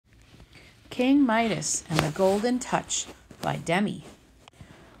King Midas and the Golden Touch by Demi.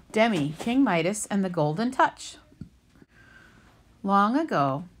 Demi, King Midas and the Golden Touch. Long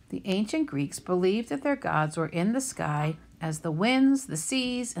ago, the ancient Greeks believed that their gods were in the sky as the winds, the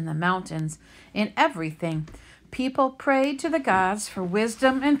seas, and the mountains. In everything, people prayed to the gods for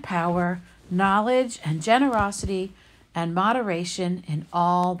wisdom and power, knowledge and generosity, and moderation in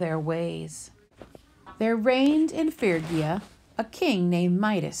all their ways. There reigned in Phrygia a king named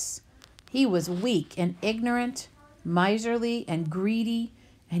Midas. He was weak and ignorant, miserly and greedy,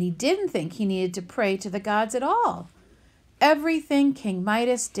 and he didn't think he needed to pray to the gods at all. Everything King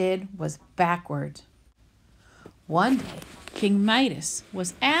Midas did was backward. One day, King Midas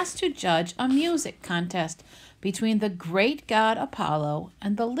was asked to judge a music contest between the great god Apollo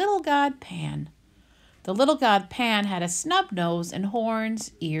and the little god Pan. The little god Pan had a snub nose and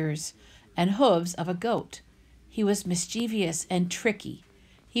horns, ears, and hooves of a goat. He was mischievous and tricky.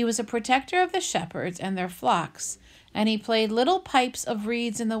 He was a protector of the shepherds and their flocks, and he played little pipes of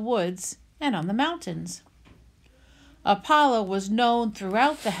reeds in the woods and on the mountains. Apollo was known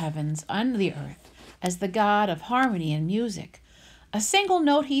throughout the heavens and the earth as the god of harmony and music. A single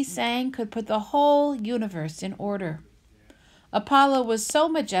note he sang could put the whole universe in order. Apollo was so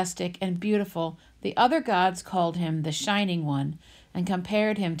majestic and beautiful, the other gods called him the Shining One and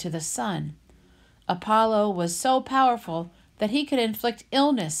compared him to the sun. Apollo was so powerful that he could inflict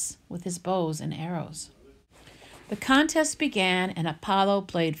illness with his bows and arrows. The contest began and Apollo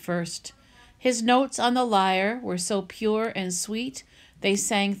played first. His notes on the lyre were so pure and sweet, they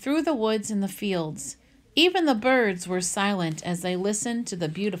sang through the woods and the fields. Even the birds were silent as they listened to the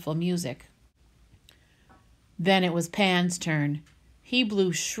beautiful music. Then it was Pan's turn. He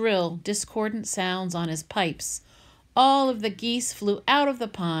blew shrill, discordant sounds on his pipes. All of the geese flew out of the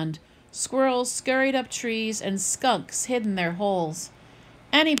pond. Squirrels scurried up trees and skunks hid in their holes.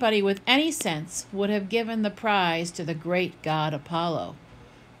 Anybody with any sense would have given the prize to the great god Apollo.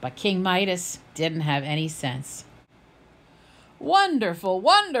 But King Midas didn't have any sense. "Wonderful,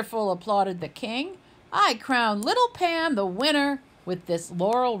 wonderful," applauded the king. "I crown little Pan the winner with this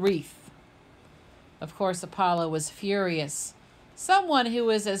laurel wreath." Of course, Apollo was furious. "Someone who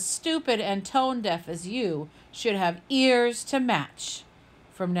is as stupid and tone-deaf as you should have ears to match.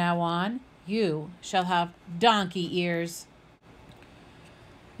 From now on, you shall have donkey ears."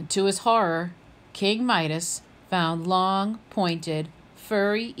 And to his horror, King Midas found long, pointed,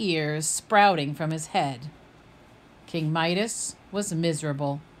 furry ears sprouting from his head. King Midas was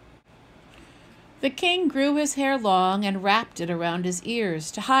miserable. The king grew his hair long and wrapped it around his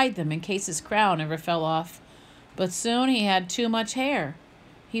ears to hide them in case his crown ever fell off. But soon he had too much hair.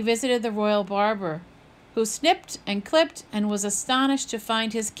 He visited the royal barber, who snipped and clipped and was astonished to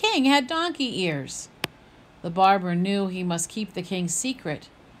find his king had donkey ears. The barber knew he must keep the king's secret,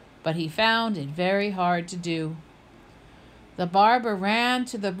 but he found it very hard to do. The barber ran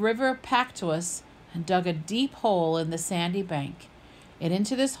to the river Pactuous and dug a deep hole in the sandy bank. And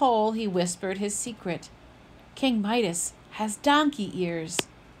into this hole he whispered his secret. "King Midas has donkey ears."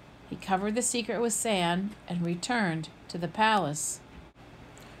 He covered the secret with sand and returned to the palace.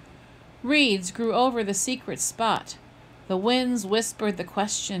 Reeds grew over the secret spot. The winds whispered the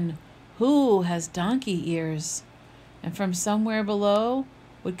question, "Who has donkey ears?" And from somewhere below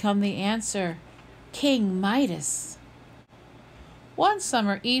would come the answer, "King Midas." One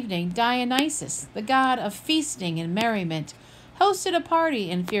summer evening, Dionysus, the god of feasting and merriment, hosted a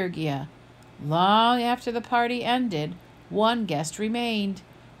party in Phrygia. Long after the party ended, one guest remained,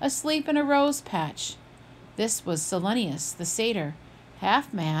 asleep in a rose patch. This was Silenus, the satyr,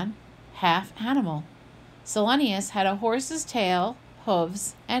 half man, half animal. Silenus had a horse's tail,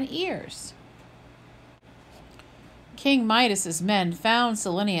 hooves, and ears. King Midas's men found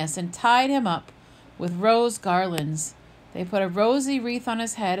Silenus and tied him up with rose garlands. They put a rosy wreath on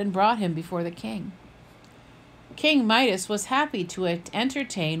his head and brought him before the king. King Midas was happy to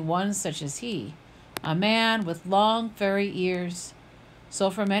entertain one such as he, a man with long furry ears. So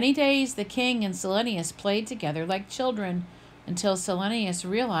for many days the king and Silenus played together like children, until Silenus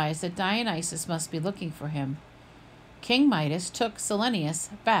realized that Dionysus must be looking for him. King Midas took Silenus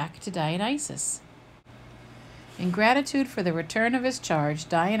back to Dionysus. In gratitude for the return of his charge,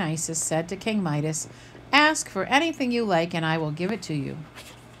 Dionysus said to King Midas, "Ask for anything you like and I will give it to you."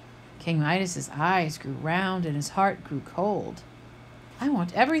 King Midas's eyes grew round and his heart grew cold. "I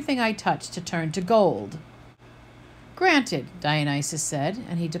want everything I touch to turn to gold." "Granted," Dionysus said,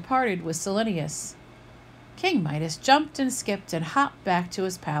 and he departed with Silenus. King Midas jumped and skipped and hopped back to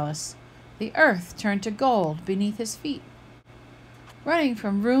his palace. The earth turned to gold beneath his feet. Running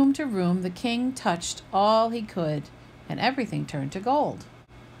from room to room, the king touched all he could, and everything turned to gold.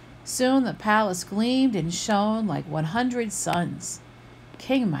 Soon the palace gleamed and shone like 100 suns.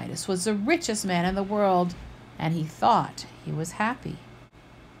 King Midas was the richest man in the world, and he thought he was happy.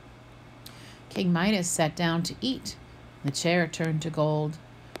 King Midas sat down to eat. The chair turned to gold.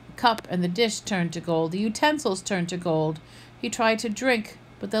 The cup and the dish turned to gold. The utensils turned to gold. He tried to drink,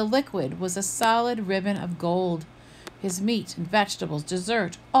 but the liquid was a solid ribbon of gold. His meat and vegetables,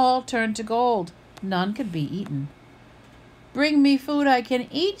 dessert, all turned to gold. None could be eaten. "Bring me food I can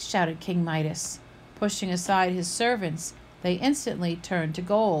eat," shouted King Midas. Pushing aside his servants, they instantly turned to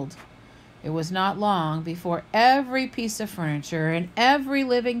gold. It was not long before every piece of furniture and every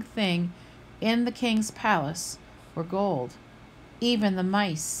living thing in the king's palace were gold, even the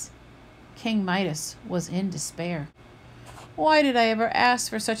mice. King Midas was in despair. "Why did I ever ask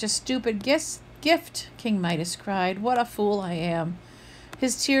for such a stupid gift?" King Midas cried. "What a fool I am!"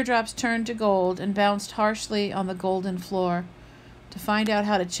 His teardrops turned to gold and bounced harshly on the golden floor. To find out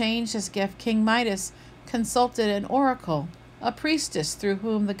how to change his gift, King Midas consulted an oracle, a priestess through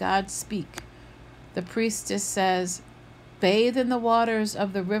whom the gods speak. The priestess says, "Bathe in the waters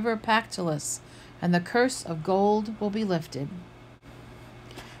of the river Pactolus, and the curse of gold will be lifted."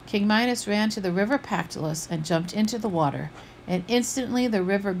 King Midas ran to the river Pactolus and jumped into the water, and instantly the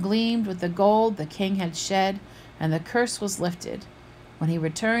river gleamed with the gold the king had shed, and the curse was lifted. When he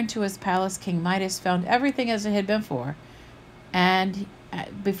returned to his palace, King Midas found everything as it had been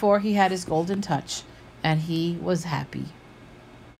before he had his golden touch, and he was happy.